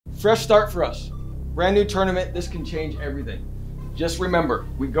fresh start for us. Brand new tournament. This can change everything. Just remember,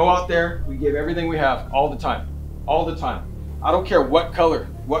 we go out there, we give everything we have all the time. All the time. I don't care what color's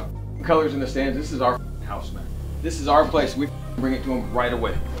in the stands. This is our house, man. This is our place. We bring it to them right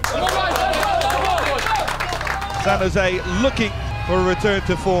away. San Jose looking for a return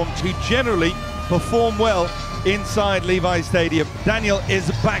to form, who generally perform well inside Levi Stadium. Daniel is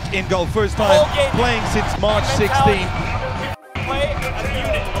back in goal, first time playing since March 16. Play as a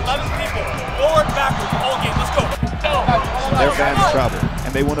unit, 11 people, forward, backwards, all game, let's go. Their fans travel,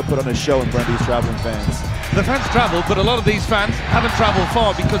 and they want to put on a show in front of these traveling fans. The fans travel, but a lot of these fans haven't traveled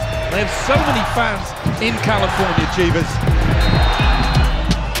far because they have so many fans in California, Chivas.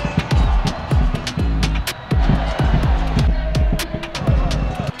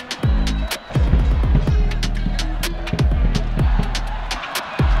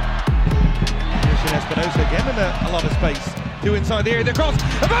 Again in a lot of space. Two inside the area, the cross.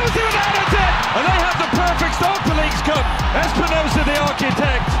 Espinosa without a 10! And they have the perfect start to Leagues Cup. Espinosa, the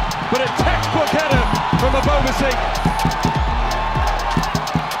architect, but a textbook header from Abobasi.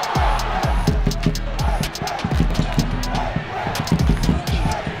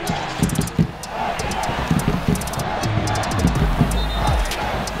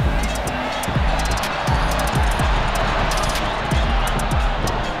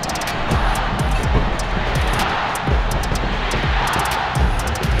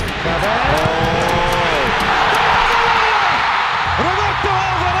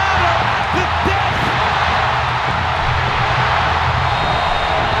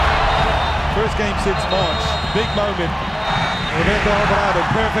 First game since March, big moment. Roberto Alvarado,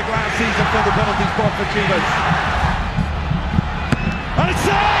 perfect last season from the penalty spot for Chivas. And it's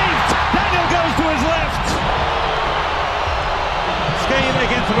saved! Daniel goes to his left. Skate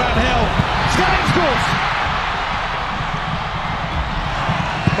against Rangel. Skate scores!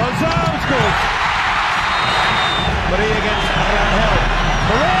 Bozal scores! Maria against Rangel.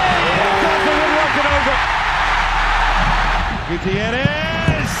 Maria! Costa will walk it over. Gutierrez!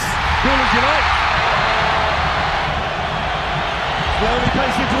 Cool as you like. Slowly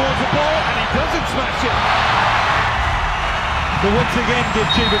pacing towards the ball, and he doesn't smash it. To once again give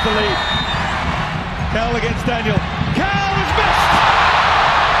Chivas the lead. Cal against Daniel. Cal has missed!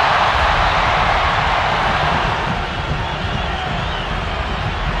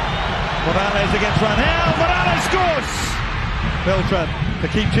 Morales against Rangel. Morales scores! Beltran to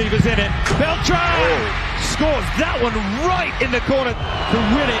keep Chivas in it. Beltran scores that one right in the corner to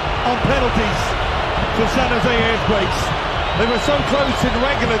win it on penalties for San Jose Earthquakes. They were so close in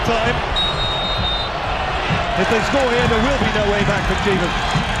regular time. If they score here, there will be no way back for Chivas.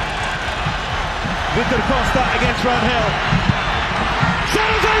 Victor Costa against Rangel. San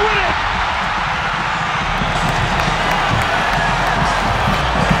Jose win it!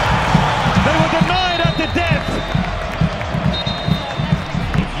 They were denied at the death,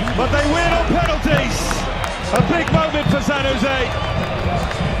 but they win on penalties. A big moment for San Jose.